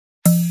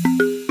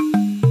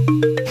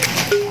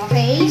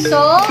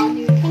So,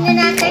 tingnan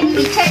natin,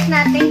 i-check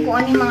natin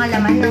kung ano yung mga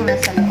laman ng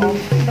nasa loob.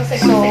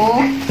 So,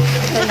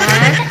 ito na.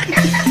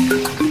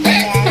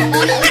 Ayan.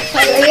 So,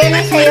 ayan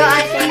na sa'yo,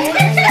 ate.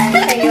 Ayan,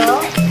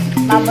 sa'yo.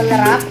 Bubble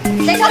wrap.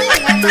 Teka mo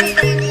na,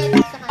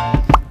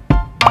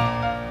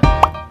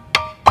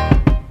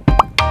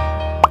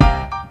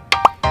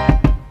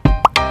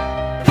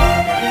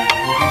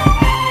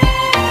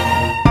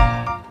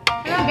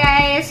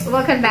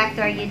 welcome back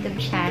to our YouTube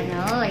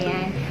channel.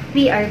 Ayan.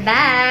 We are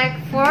back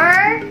for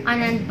an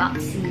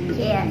unboxing.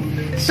 Ayan.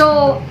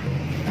 So,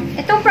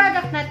 itong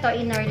product na to,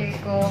 in-order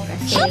ko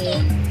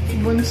kasi si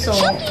Bunso,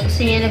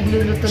 gusto niya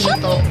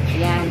nagluluto-luto.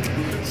 Ayan.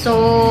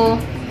 So,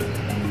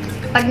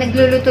 pag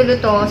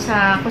nagluluto-luto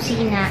sa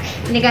kusina,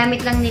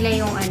 ginagamit lang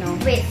nila yung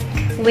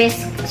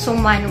whisk. So,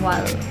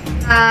 manual.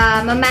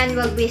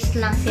 Ma-manual whisk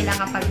lang sila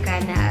kapag ka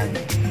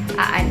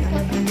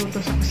nagluluto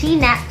sa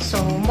kusina.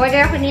 So,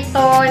 order ako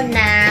nito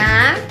na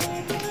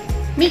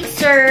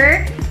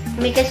mixer.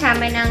 May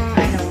kasama ng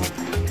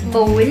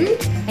bowl.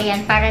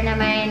 Ayan, para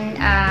naman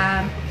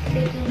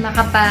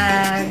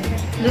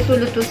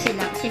makapag-luto-luto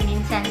sila. Kasi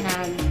minsan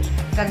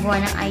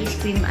nagagawa ng ice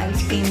cream,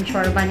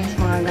 chorbanes,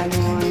 mga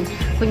ganon.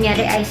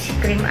 Kunyari, ice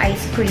cream.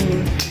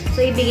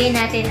 So, ibigay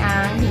natin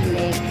ang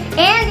hilig.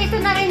 And,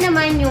 ito na rin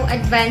naman yung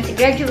advanced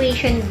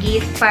graduation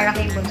gift para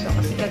kay Bunso.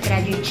 Kasi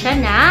gagraduate siya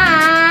na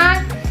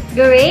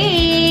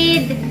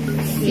grade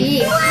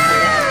 6.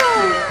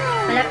 Wow!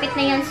 Malapit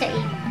na yan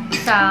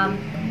sa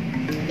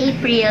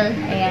April.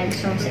 Ayan.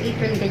 So, sa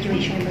April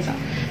graduation ba so.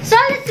 So,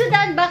 let's do the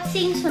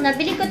unboxing. So,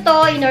 nabili ko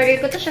to. In-order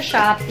ko to sa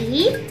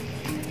Shopee.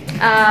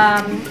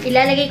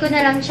 Ilalagay ko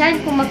na lang dyan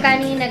kung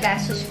magkano yung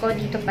nagastos ko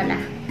dito pala.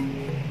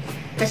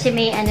 Kasi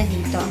may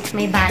dito.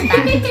 May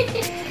bata.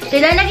 So,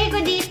 ilalagay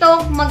ko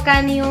dito kung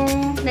magkano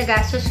yung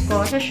nagastos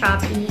ko sa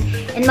Shopee.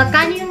 And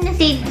magkano yung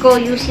na-save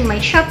ko using my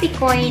Shopee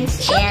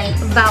coins and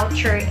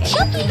voucher and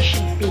free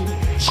shipping.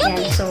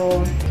 Ayan.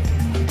 So,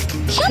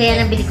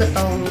 kaya nabili ko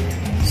tong.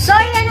 So,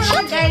 yan na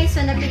nga guys.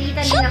 So,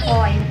 napilitan din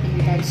ako. Ay,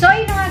 napilitan. So,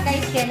 yun na nga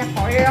guys. Kaya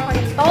na-order ako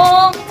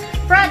nitong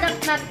product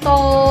na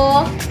to.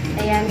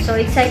 Ayan. So,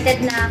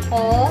 excited na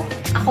ako.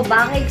 Ako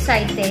ba ang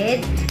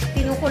excited?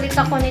 Pinukulit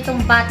ako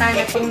nitong bata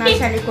na itong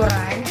nasa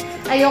likuran.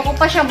 Ayoko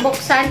pa siyang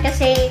buksan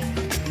kasi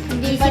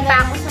hindi pa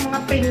ako sa mga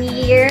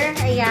premiere.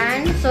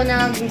 Ayan. So,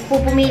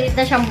 nagpupumilit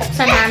na siyang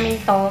buksan namin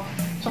to.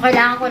 So,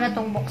 kailangan ko na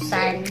itong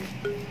buksan.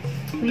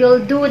 We'll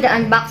do the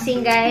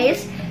unboxing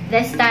guys.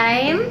 This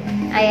time,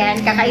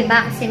 ayan,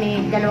 kakaiba kasi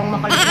may dalawang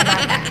makulit na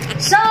bata.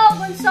 So,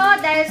 Bunso,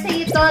 dahil sa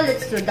ito,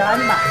 let's do the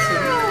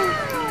unboxing.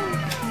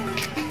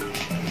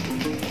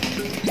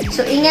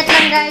 So, ingat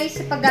lang guys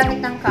sa paggamit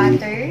ng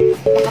cutter.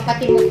 Baka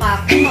pati mukha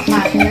ko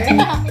ma-cutter.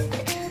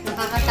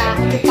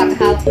 Nakakatakot yung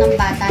paghawak ng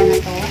bata na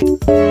to.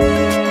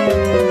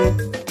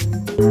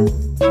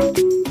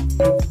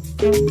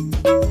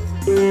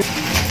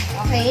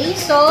 Okay,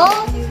 so,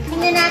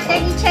 tingnan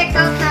natin, i-check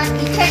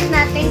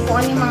natin kung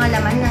ano yung mga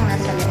laman ng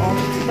nasa loob.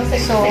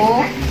 So,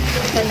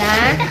 ito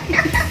na.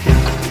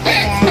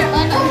 Ayan.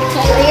 So,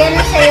 ayan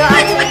na sa'yo,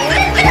 ate.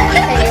 Ayan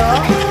na sa'yo.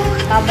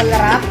 Bubble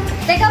wrap.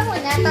 Teka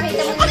muna,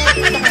 pakita muna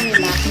natin sa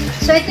kanila.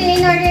 So, ito yung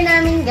in-order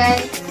namin,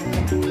 guys.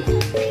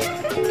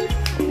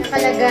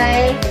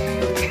 Nakalagay.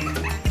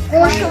 Oh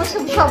my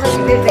God!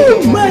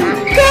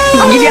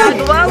 Ang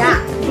ginagawa mo?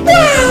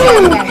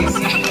 Guys.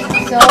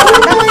 So,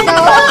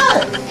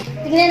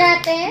 tingnan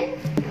natin.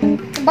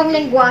 Ito bang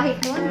lengguwahe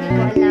mo? Hindi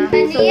ko alam.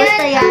 So,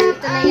 basta yan.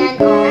 Ito na yan,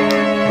 oh.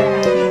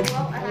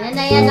 Ayan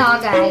na yan, oh,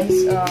 guys.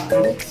 Oh,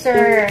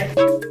 mixer.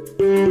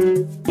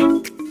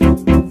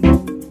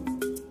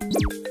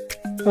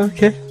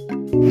 Okay.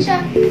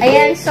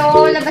 Ayan,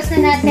 so, labas na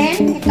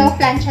natin. Ito,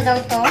 plancha daw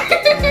to.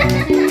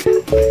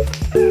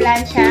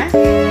 Plancha.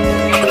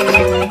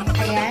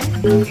 Ayan.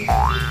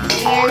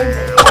 And,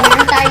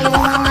 meron tayong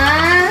mga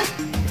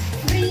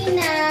free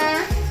na.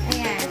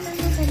 Ayan.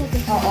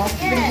 Oo,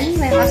 free.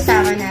 May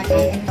kasama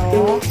natin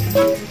ito.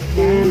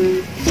 Ayan.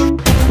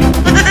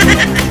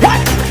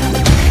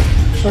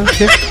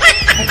 Okay.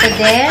 Ito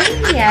din.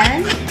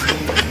 Ayan.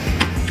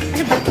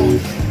 Ano ba ito?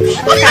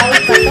 Ang tawag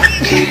ba ito?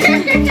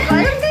 Hindi ko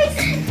alam guys.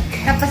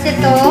 Tapos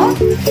ito.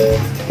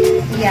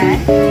 Ayan.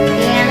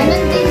 Ayan.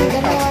 Ganun din.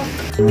 Ganun.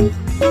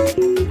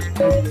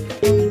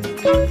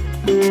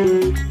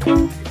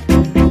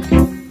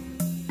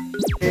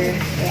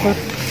 Ayan.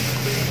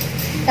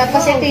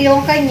 Tapos ito yung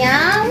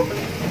kanyang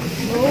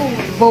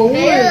bowl.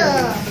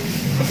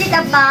 Is it a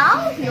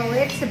bowl? No,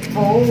 it's a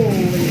bowl.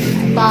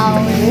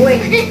 Bowl.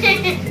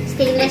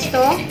 Stainless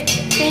to?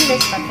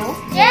 Stainless ba to?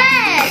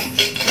 Yes!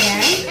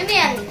 Ayan. Ano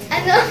yan?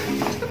 Ano?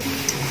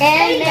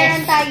 And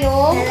meron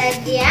tayong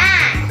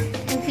Lalagyan.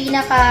 yung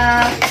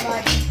pinaka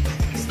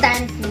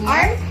stand niya.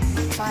 Arm?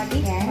 Body.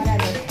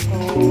 Ayan. So,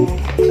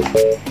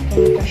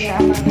 ganito siya.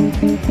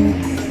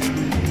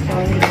 So,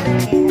 tingnan na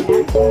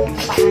lang kung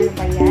paano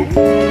ba yan.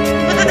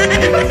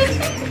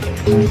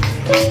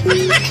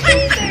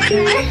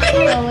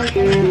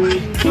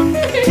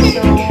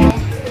 So,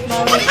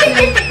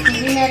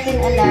 hindi natin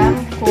alam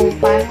kung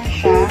paano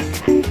siya.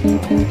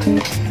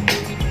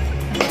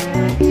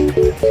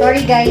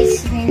 Sorry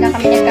guys, ngayon lang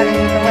kami nagkaroon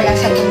nito. Wala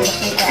sa bundok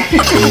nito.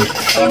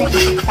 Kaya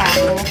nag-isip pa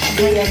ako.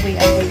 Agoy.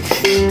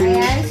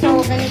 Ayan, so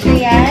ganito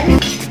yan.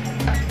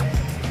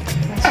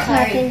 Masok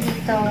natin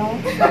dito.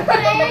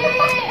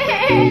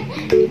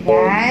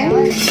 Yan.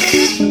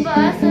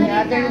 The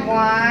other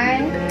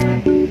one.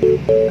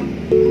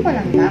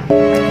 Walang tap.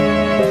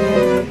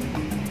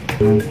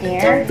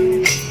 There.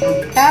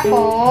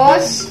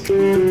 Tapos,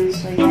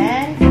 so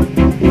yan.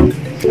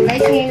 So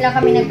guys, ngayon lang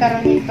kami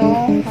nagkaroon nito.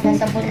 Wala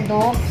sa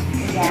bundok.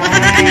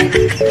 Yan.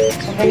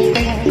 So ganito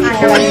yung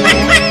itsura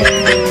niya.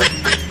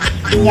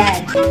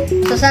 Yan.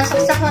 So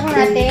sasaksak lang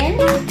natin.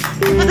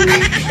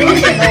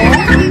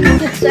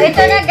 So ito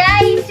na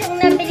guys, yung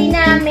nabili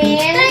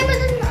namin.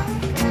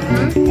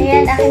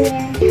 Ayan, akin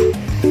yan.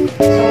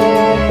 So,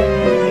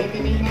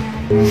 delay na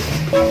naman.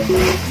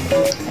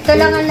 Ito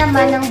lang ang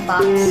laman ng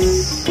box.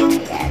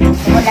 Ayan.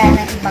 So, wala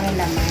na ibang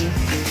laman.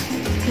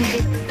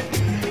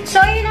 So,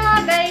 yun na nga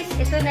guys.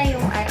 Ito na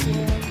yung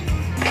ating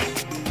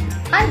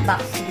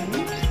unboxing.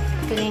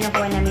 Ito na yung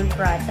nakuha namin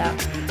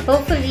product.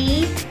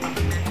 Hopefully,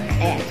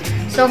 ayan.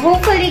 So,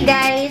 hopefully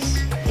guys,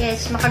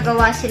 is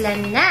makagawa sila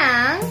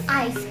ng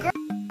ice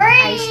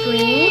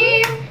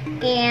cream.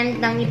 And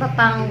ng iba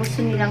pang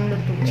gusto nilang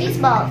lutuin. Cheese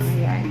balls.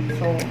 Ayan.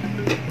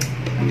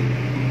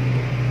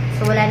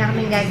 So wala na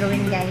kaming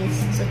gagawin,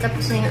 guys. So,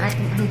 tapos na yung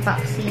ating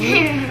unboxing.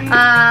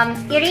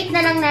 I-rate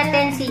na lang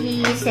natin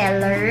si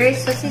seller.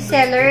 So, si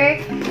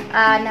seller,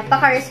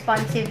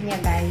 napaka-responsive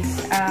niya,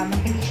 guys.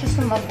 Hindi siya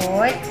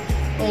sumagot.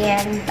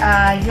 And,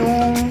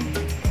 yung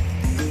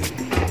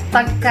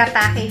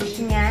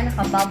pagka-package niya,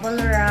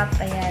 naka-bubble wrap.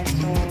 Ayan.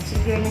 So,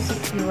 secure na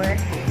secure.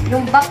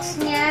 Yung box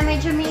niya,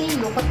 medyo may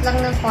lukot lang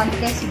ng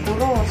konti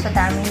siguro sa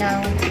dami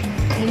ng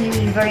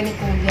deliver ni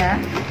Kuya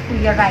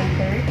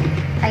Ryder.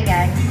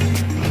 Ayan.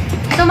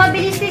 So,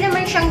 mabilis din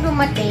naman siyang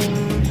dumating.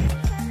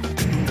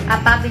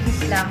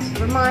 Pabilis lang.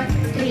 For mga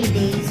 3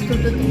 days, 2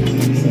 to 3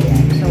 days.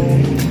 Ayan. So,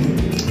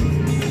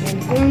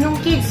 ayan. Kung yung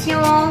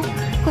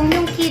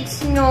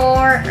kids nyo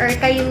or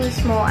kayo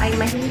mismo ay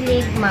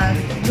mahilig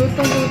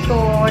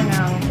magluto-luto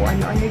ng kung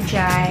ano-ano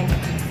dyan.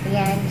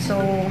 Ayan. So,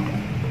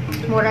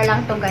 mura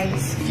lang to,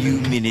 guys.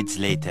 Few minutes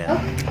later. Oh.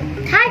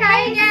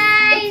 Hi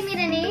guys! Me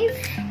Denise,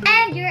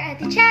 and you're at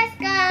the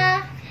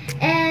Cheska.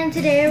 And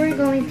today we're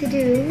going to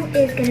do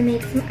is gonna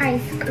make some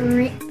ice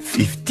cream.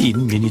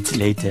 15 minutes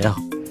later.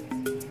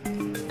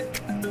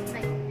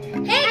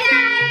 Hey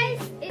guys!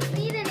 It's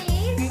me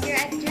Denise, and you're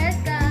at the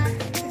Cheska.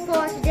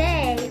 For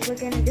today, we're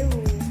gonna do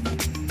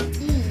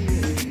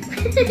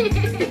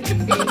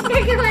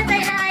Gagawa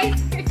tayo ng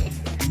ice cream.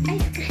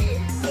 Ice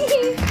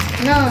cream.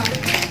 No.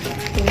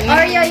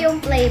 Oreo yung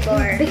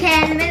flavor.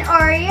 Became an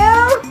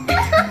Oreo.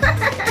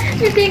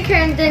 Ito yung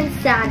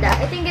condensada.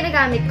 Ito yung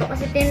ginagamit ko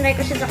kasi tinry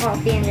ko siya sa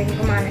coffee and then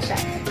gumana siya.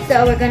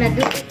 So, we're gonna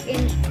do it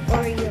in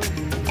Oreo.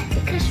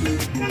 I-crush mo.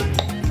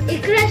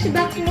 I-crush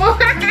back mo.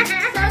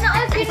 So,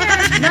 na-all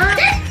kinash ba?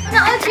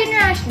 Na-all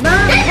kinash ba?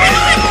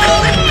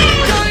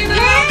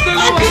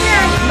 Na-all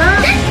kinash ba?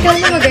 Ikaw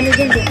na magano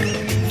dyan din.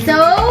 So,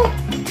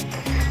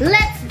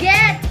 let's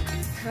get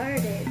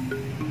started.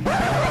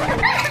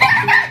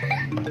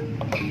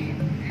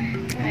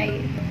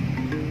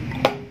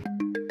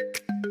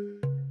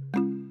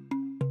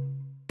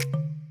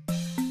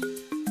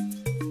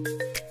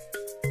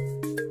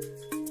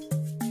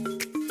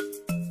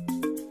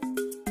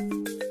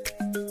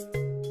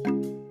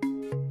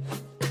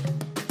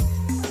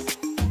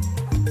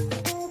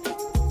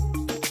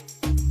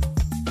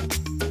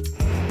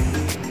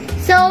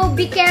 So,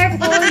 be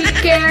careful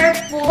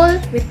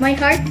with my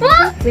heart.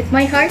 With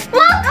my heart.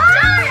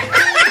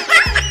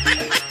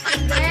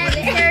 Then,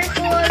 be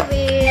careful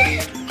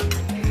with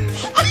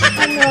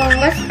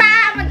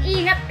basta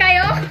mag-ingat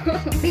kayo.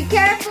 Be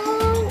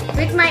careful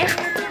with my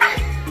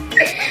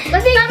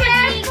basta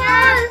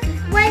mag-ingat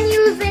when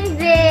using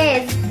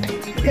this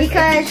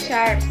because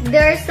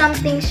there's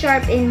something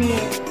sharp in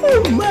it.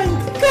 Oh my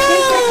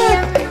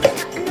God!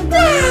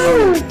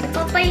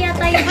 Papaya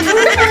tayo dito.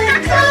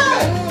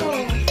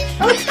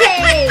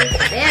 Okay.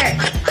 There.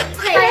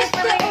 Crush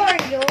the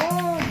Oreo.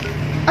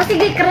 O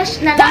sige, crush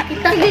na lang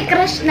kita. Sige,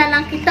 crush na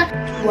lang kita.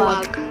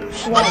 Wag.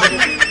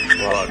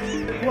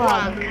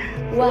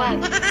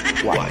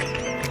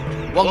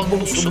 Huwag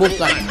mong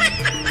subukan.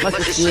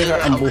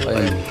 Masisira ang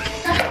buhay mo.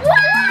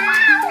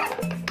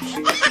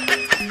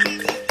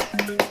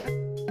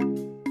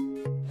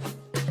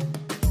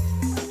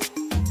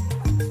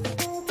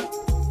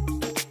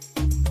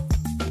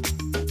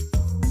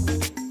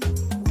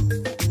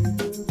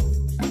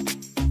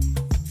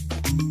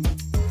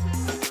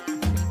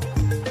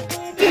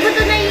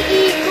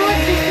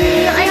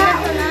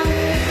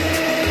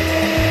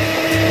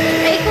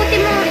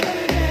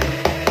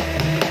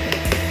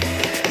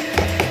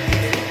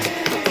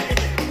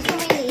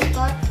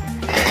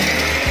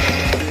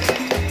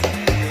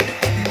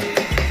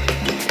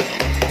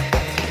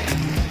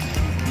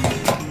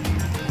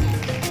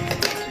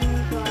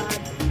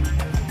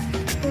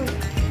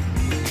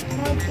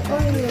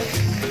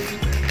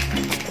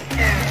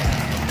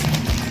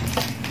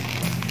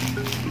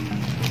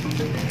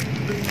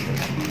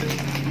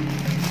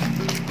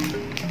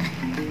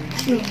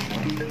 me.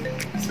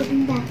 What's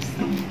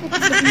unboxing?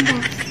 What's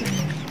unboxing?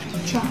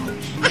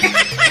 Charge.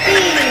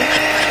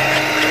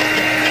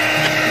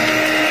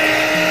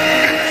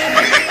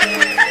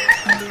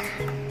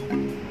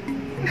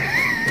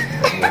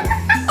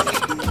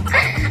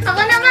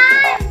 Ako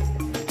naman!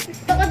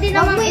 Gusto ko din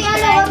naman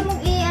Huwag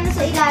mong i-ano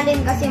sa ilalim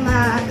kasi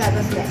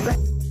magagasgas.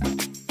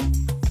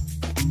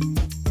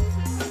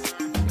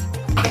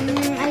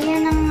 Ayan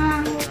na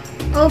nga.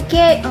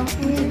 Okay.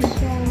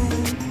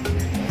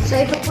 So,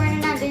 ipapour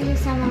na natin yung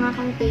sa mga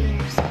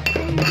containers.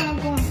 Ayun ko lang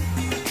kung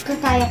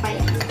kakaya pa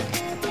yan.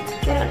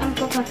 Pero alam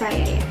ko kakaya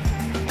yan.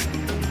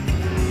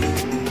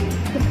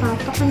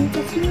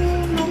 Ipapakantas mo,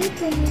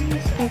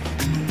 Marites.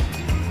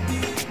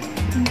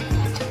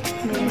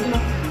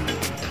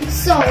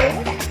 So,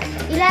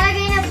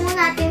 ilalagay na po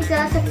natin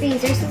sila sa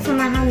freezer. So,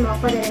 samahan mo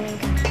ako, dalamin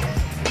ka.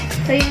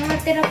 So, yung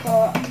natira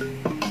po,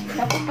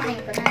 napapakain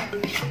ko na.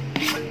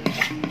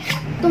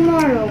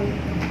 Tomorrow.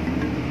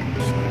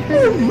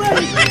 Oh my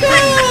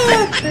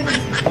God!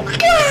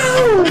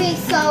 Okay,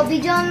 so,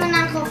 videoan mo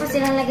na ako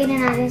kasi lalagay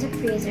na natin sa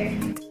freezer.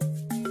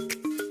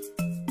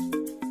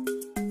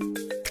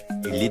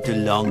 A little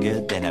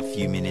longer than a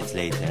few minutes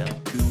later.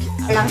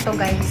 lang to,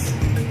 guys.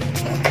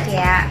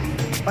 Kaya,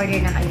 order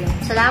na kayo.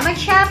 Salamat,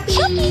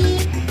 Shopee!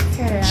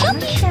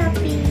 Salamat,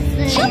 Shopee!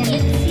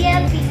 Salamat,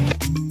 Shopee!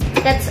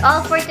 That's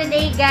all for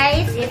today,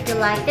 guys. If you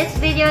like this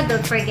video,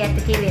 don't forget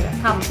to give it a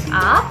thumbs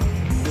up.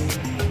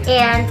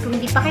 And kung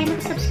di pa kayo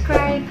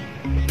nakasubscribe,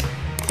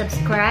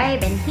 subscribe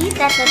and hit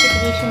that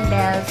notification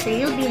bell so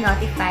you'll be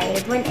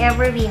notified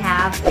whenever we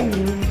have a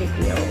new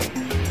video.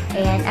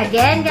 And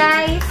again,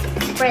 guys,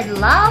 spread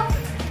love,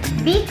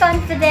 be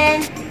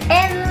confident,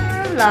 and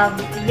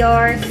love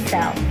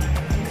yourself.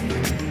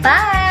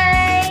 Bye!